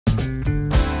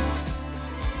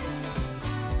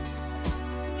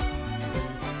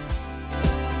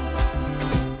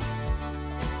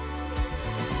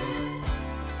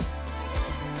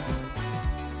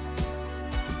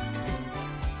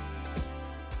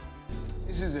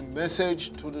This is a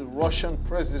message to the Russian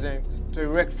president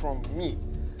direct from me.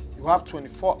 You have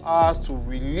 24 hours to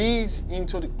release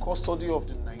into the custody of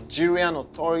the Nigerian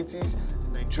authorities,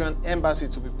 the Nigerian embassy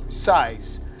to be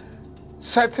precise,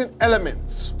 certain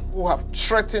elements who have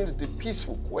threatened the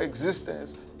peaceful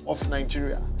coexistence of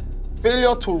Nigeria.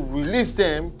 Failure to release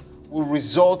them will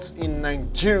result in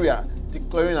Nigeria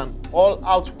declaring an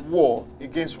all-out war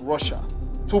against Russia.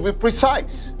 To be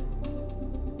precise,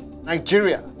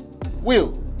 Nigeria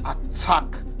will attack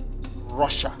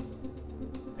Russia.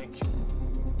 Thank you.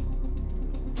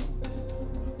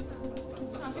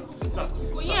 Hey,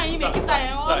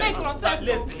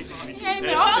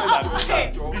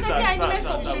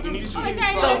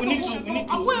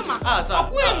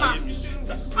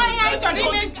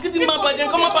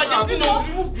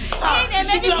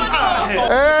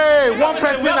 one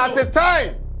person at a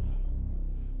time.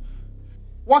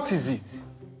 What is it?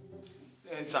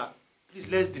 Sir, please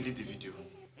let's delete the video.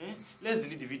 Let's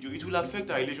delete the video. It will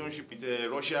affect our relationship with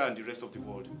Russia and the rest of the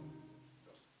world.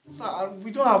 Sir,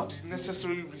 we don't have the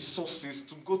necessary resources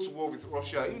to go to war with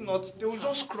Russia. If not, they will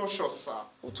just crush us, sir.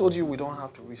 Who told you we don't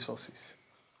have the resources?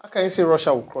 How can you say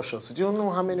Russia will crush us? Do you know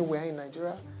how many we are in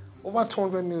Nigeria? Over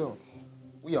 200 million.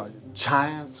 We are the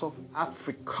giants of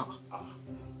Africa.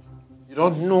 You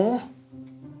don't know?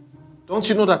 Don't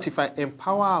you know that if I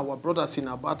empower our brothers in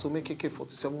Aba to make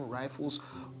AK-47 rifles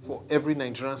for every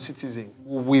Nigerian citizen,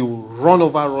 we will run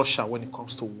over Russia when it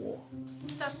comes to war?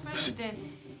 Mr. President,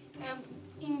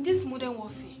 in this modern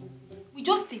warfare, we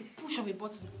just a push of a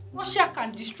button. Russia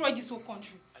can destroy this whole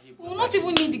country. We will not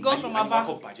even need the guns from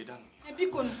Aba.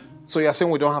 So you're saying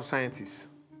we don't have scientists?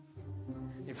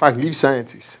 In fact, leave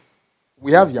scientists.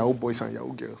 We have Yahoo boys and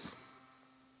Yahoo girls.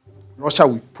 Russia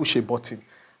will push a button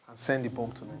and send the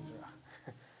bomb to Nigeria.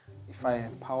 If I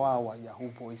empower our Yahoo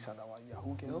boys and our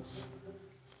Yahoo girls,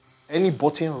 any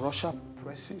button Russia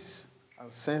presses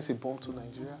and sends a bomb to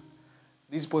Nigeria,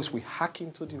 these boys will hack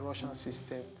into the Russian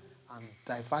system and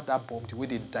divert that bomb the way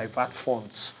they divert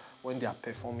funds when they are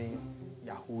performing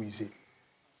Yahooism.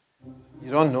 You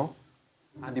don't know?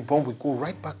 And the bomb will go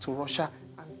right back to Russia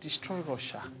and destroy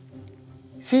Russia.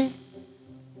 See,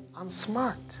 I'm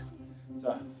smart.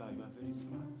 Sir, you are very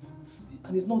smart.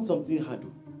 And it's not something hard.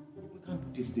 We can't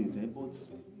do these things, but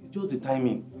it's just the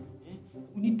timing.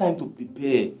 We need time to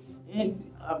prepare.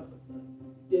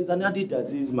 There's an adage that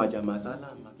says,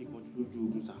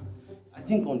 I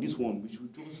think on this one, we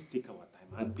should just take our time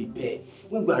and prepare.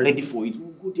 When we are ready for it,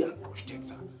 we'll go there and crush them,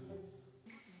 sir.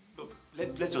 Look,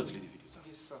 let's just delete the video, sir.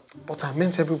 Yes, sir. But I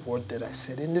meant every word that I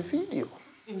said in the video.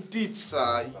 Indeed,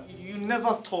 sir. You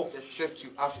never talk except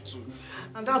you have to.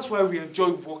 And that's why we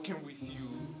enjoy working with you,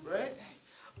 right?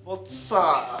 But,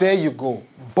 sir... There you go.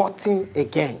 Button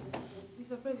again.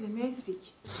 Mr. President, may I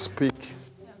speak? Speak.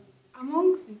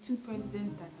 Amongst the two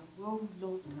presidents that are well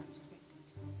loved and respected,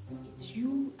 it's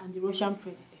you and the Russian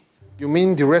president. You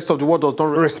mean the rest of the world does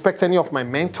not respect any of my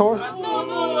mentors? No, sir.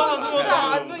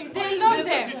 They love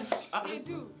them. They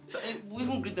do. Sir, we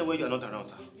even greet them when you are not around,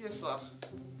 sir. Yes, sir.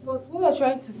 But what we're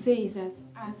trying to say is that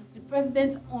as the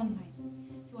president online,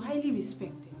 you're highly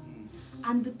respected.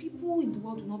 And the people in the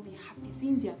world will not be happy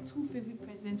seeing their two favorite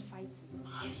presidents fighting.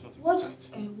 What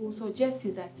we'll suggest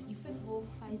is that you first of all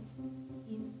fight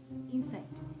him inside.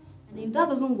 And if that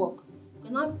doesn't work, you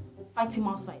cannot fight him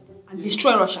outside and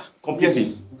destroy Russia. Completely.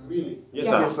 Yes. Really? Yes,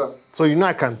 Yes, sir. So you know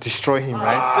I can destroy him,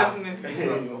 right? Definitely,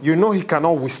 sir. You know he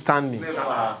cannot withstand me.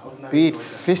 Never. Be it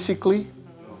physically,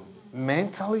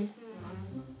 mentally,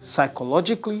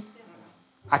 psychologically,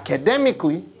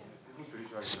 academically,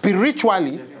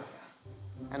 spiritually,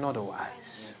 and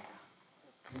otherwise.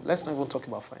 Let's not even talk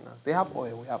about finance. They have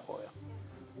oil, we have oil.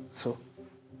 So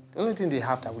the only thing they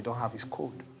have that we don't have is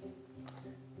code.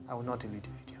 I will not delete the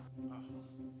video.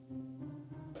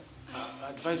 I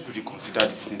advise you reconsider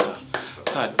this thing, sir.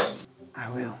 Sir. I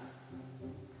will.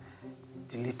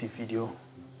 Delete the video,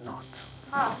 not.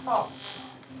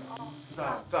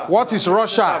 Sir. What is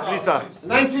Russia? Please, sir.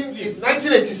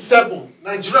 1987,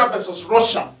 Nigeria versus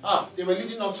Russia. They were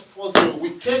leading us 4-0. We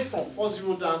came from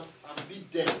 4-0 down and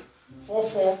beat them.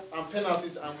 4-4 and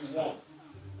penalties and we won.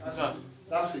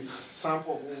 That's a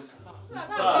sample of what we can.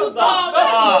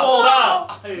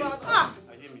 You are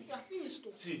finished.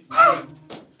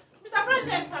 Mr.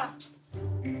 President, sir.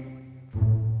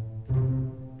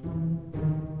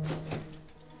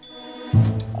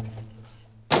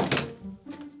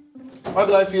 Why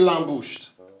do I feel ambushed?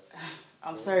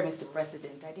 I'm sorry, Mr.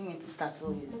 President. I didn't mean to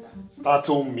startle you, sir.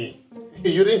 Startle me?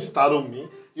 You didn't startle me.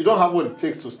 You don't have what it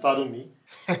takes to startle me.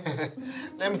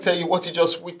 Let me tell you what you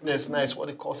just witnessed now is what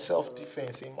they call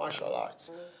self-defense in martial arts.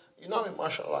 You know I'm a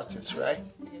martial artist, right?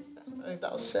 Yes, sir.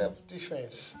 That's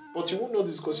self-defense. But you won't know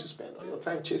this because you spend all your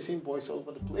time chasing boys all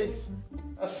over the place.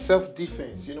 That's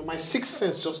self-defense. You know, my sixth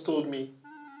sense just told me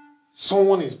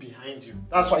someone is behind you.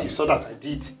 That's why you saw that I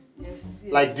did. Yes,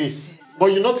 like this. Yes.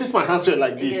 But you noticed my hands were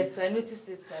like this. Yes, I noticed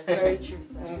it, sir. It's very true,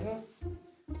 sir.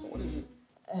 So what is it?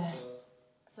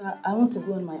 Sir, I want to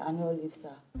go on my annual leave,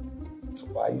 sir. So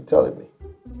why are you telling me?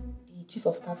 The chief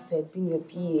of staff said, being your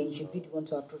PA, you should be the one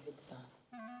to approve it, sir.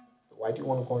 Why do you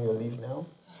want to go on your leave now?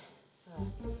 Sir,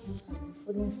 I've been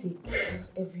falling sick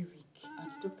every week,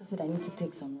 and the doctor said I need to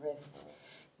take some rest.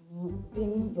 You know,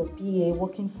 being your PA,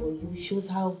 working for you, shows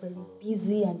how very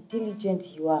busy and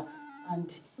diligent you are.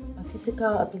 And my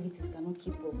physical abilities cannot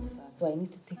keep up, sir. So I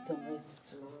need to take some rest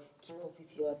to keep up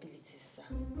with your abilities, sir.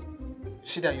 You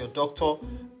see that your doctor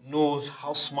knows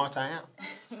how smart I am.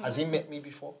 Has he met me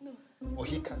before? No. But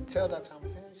he can tell that I'm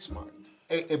very smart.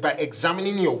 By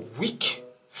examining your weak,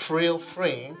 frail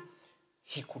frame,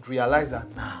 he could realize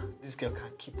that, nah, this girl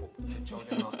can't keep up with a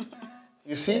juggernaut.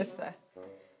 You see? Yes, sir.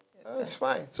 That's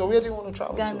fine. So where do you want to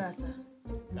travel to? Ghana, sir.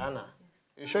 Ghana.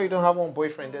 You sure you don't have one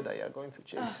boyfriend there that you're going to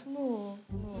chase? No,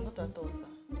 not at all, sir.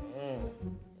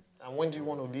 And when do you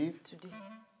want to leave? Today.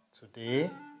 Today?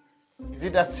 Is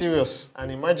it that serious?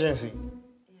 An emergency?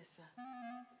 Yes, sir.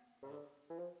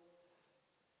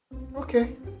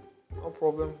 Okay. No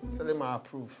problem. Tell him I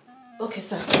approve. Okay,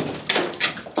 sir.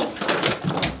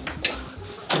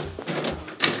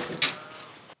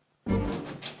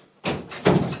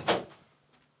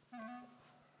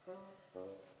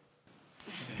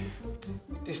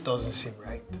 This doesn't seem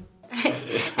right.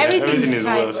 Everything is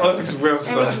well, All is well,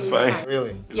 sir. Fine.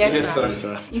 Really? Yes,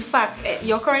 sir. In fact,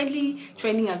 you're currently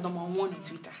trending as #1 on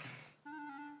Twitter.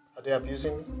 Are they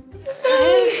abusing me?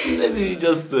 Maybe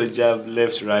just jab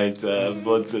left, right,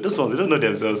 but those ones, they don't know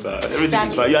themselves, sir. Everything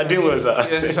is fine. You are doing well, sir.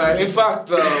 Yes, sir. In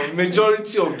fact,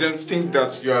 majority of them think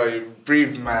that you are a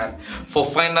brave man for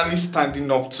finally standing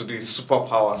up to the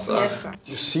superpower, sir. Yes, sir.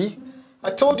 You see? I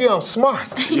told you I'm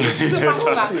smart. Super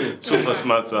smart. Super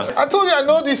smart, sir. I told you I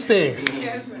know these things.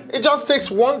 Yes, sir. It just takes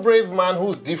one brave man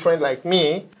who's different like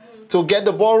me to get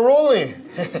the ball rolling.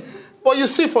 But you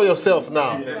see for yourself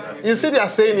now. You see they are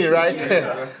saying it, right?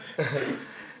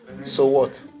 So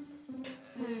what?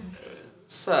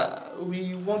 Sir,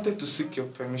 we wanted to seek your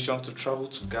permission to travel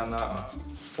to Ghana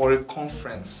for a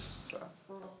conference, sir.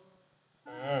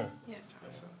 Yes, sir.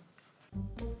 Yes,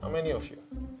 sir. How many of you?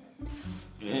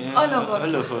 Yeah, All of us.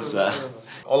 All of us, sir.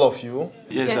 All of you?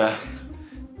 Yes, sir.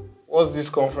 What's this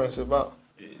conference about?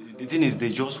 The thing is, they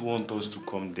just want us to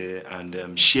come there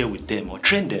and share with them or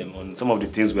train them on some of the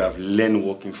things we have learned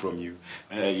working from you.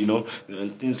 You know,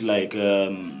 things like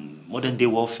modern day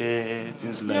warfare,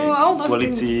 things like all those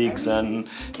politics things. and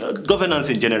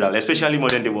governance in general, especially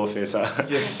modern day warfare, sir.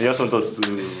 Yes. They just want us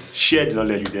to share the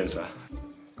knowledge with them, sir.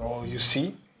 Oh, you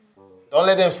see? Don't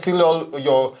let them steal all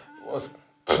your...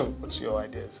 What's your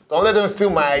ideas? Don't let them steal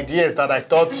my ideas that I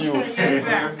taught you.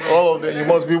 All of them. You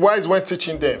must be wise when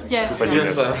teaching them. Yes, Super sir.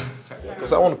 Yes, sir.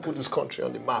 Because I want to put this country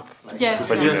on the map. Yes,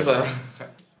 Super sir. Yes, sir.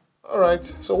 All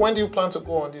right. So when do you plan to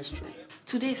go on this trip?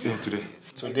 Today, sir. Yeah, today.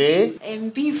 Today?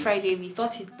 Being Friday, we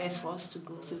thought it best for us to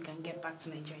go so we can get back to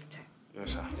Nigeria in time.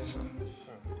 Yes, sir. Yes, sir.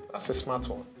 That's a smart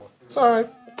one. It's all right.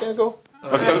 You can go.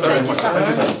 Okay, thank you very much,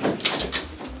 sir.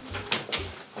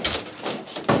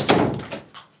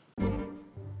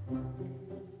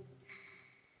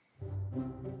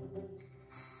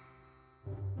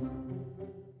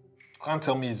 You can't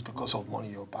tell me it's because of money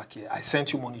you're back here. I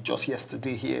sent you money just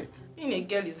yesterday here. Being a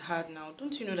girl is hard now.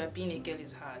 Don't you know that being a girl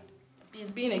is hard? Is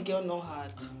being a girl not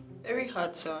hard? Very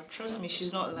hard, sir. Trust me,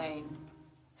 she's not lying.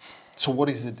 So what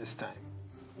is it this time?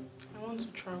 I want to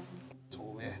travel. To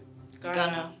where?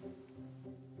 Ghana.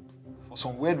 For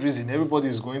some weird reason, everybody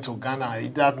is going to Ghana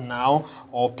either now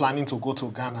or planning to go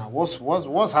to Ghana.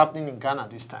 What's happening in Ghana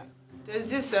this time? There's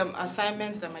this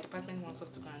assignment that my department wants us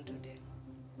to go and do there.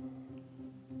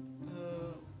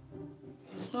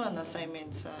 It's not an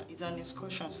assignment, sir. It's an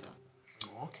excursion, sir.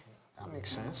 Okay, that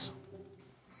makes sense.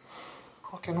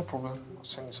 Okay, no problem. I'll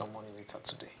send you some money later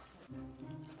today.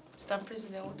 Mr.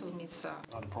 President, what told me, sir?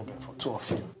 Not a problem for two of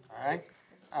you. All right?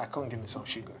 Come give me some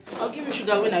sugar. I'll give you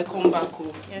sugar when I come back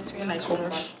home. Yes, when I come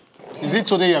back. Is it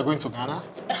today you're going to Ghana?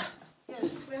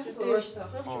 Yes, We have to today. rush, sir.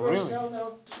 Oh,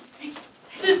 really?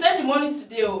 Please send the money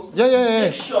today, oh. Yeah.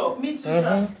 Make sure. Me too,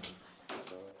 sir.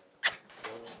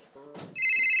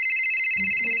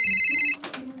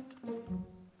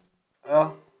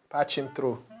 Well, patch him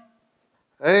through.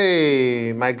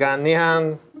 Hey, my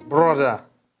Ghanaian brother.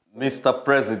 Mr.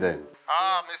 President.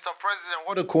 Mr. President,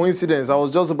 what a coincidence. I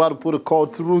was just about to put a call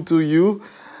through to you.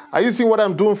 Are you seeing what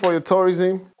I'm doing for your tourism?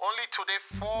 Only today,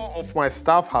 4 of my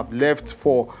staff have left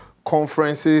for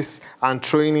conferences and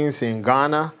trainings in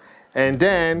Ghana. And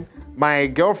then my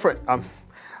girlfriend,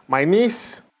 my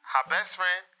niece, her best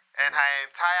friend, and her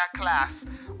entire class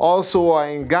also are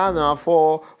in Ghana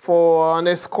for an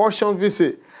excursion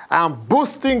visit. I'm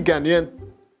boosting Ghanaian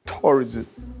tourism.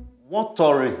 What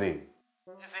tourism?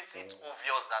 Isn't it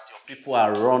obvious that your people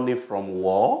are running from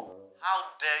war? How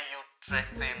dare you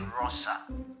threaten Russia?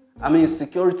 I mean,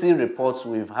 security reports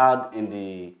we've had in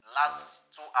the last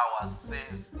 2 hours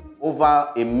says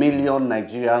over 1 million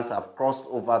Nigerians have crossed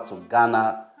over to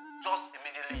Ghana. Just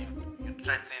immediately you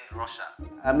threaten Russia.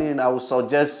 I mean, I would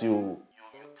suggest you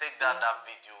take that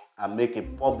video and make a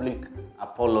public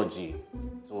apology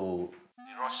to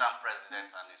the Russian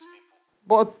president and his people.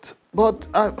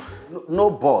 No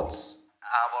buts.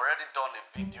 I've already done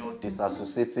a video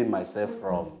disassociating myself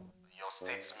from your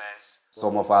statements.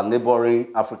 Some of our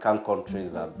neighboring African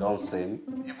countries have done same.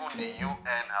 Even the UN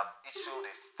have issued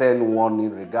a stern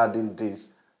warning regarding this.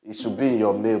 It should be in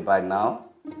your mail by now.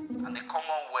 And the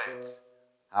Commonwealth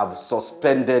have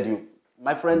suspended you.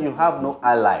 My friend, you have no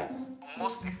allies.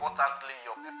 Most importantly,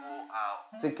 your people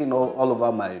are taking all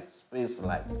over my space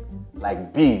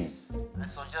like bees. I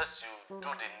suggest you do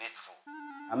the needful.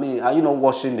 I mean, are you not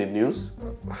watching the news?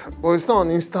 But it's not on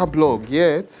Instablog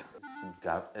yet.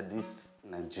 This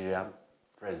Nigerian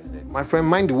president. My friend,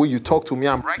 mind the way you talk to me.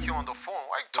 I'm right here on the phone.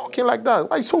 Why are you talking like that?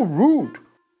 Why are you so rude?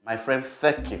 My friend,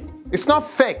 fake you. It's not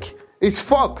fake. It's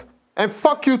fuck. And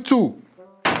fuck you too.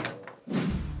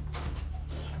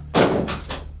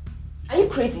 Are you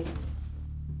crazy?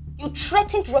 You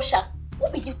threatened Russia.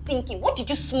 What were you thinking? What did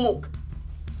you smoke?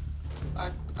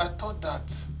 I thought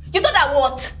that... You thought that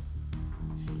what?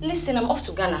 Listen, I'm off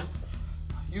to Ghana.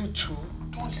 You too?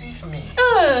 Don't leave me.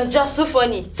 Just so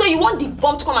funny. So you want the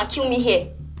bomb to come and kill me here?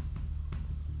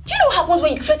 Do you know what happens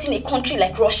when you threaten a country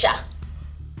like Russia?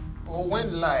 But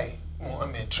when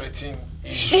Mohammed threatened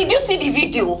Israel... Did you see the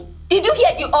video? Did you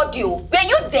hear the audio? Were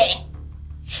you there?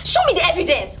 Show me the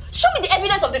evidence. Show me the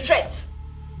evidence of the threat.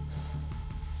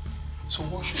 So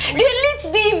what should we...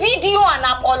 Delete the video and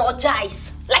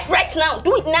apologize. Like right now.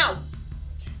 Do it now.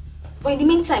 Okay. But in the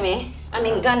meantime, I'm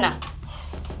in Ghana.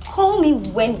 Call me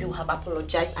when you have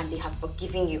apologized and they have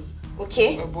forgiven you.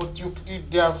 Okay? But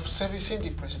they are servicing the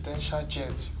presidential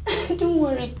jet. Don't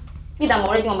worry. I'm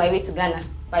already on my way to Ghana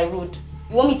by road.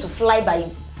 You want me to fly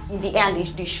in the air and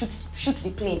they shoot the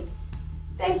plane?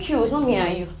 Thank you. It's not me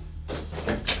and you.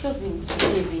 Just be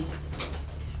misbehaving.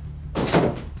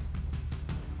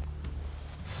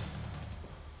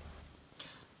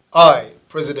 I,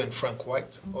 President Frank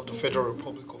White of the Federal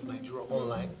Republic of Nigeria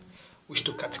Online, wish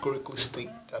to categorically state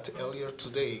that earlier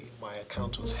today my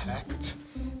account was hacked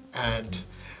and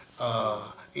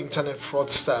internet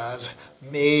fraudsters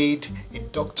made a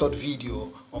doctored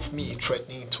video of me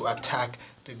threatening to attack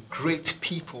the great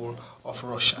people of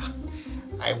Russia.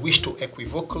 I wish to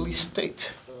equivocally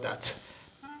state that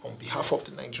on behalf of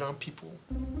the Nigerian people,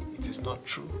 it is not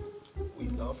true. We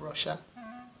love Russia.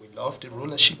 We love the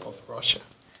rulership of Russia.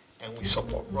 And we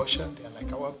support Russia. They are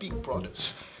like our big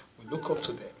brothers. We look up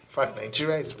to them. In fact,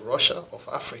 Nigeria is Russia of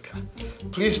Africa.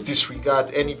 Please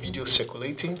disregard any video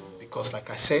circulating because,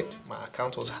 like I said, my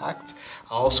account was hacked.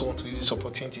 I also want to use this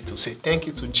opportunity to say thank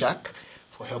you to Jack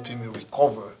for helping me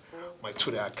recover my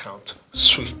Twitter account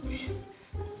swiftly.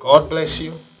 God bless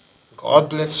you. God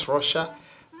bless Russia.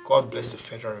 God bless the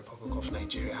Federal Republic of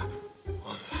Nigeria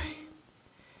Online.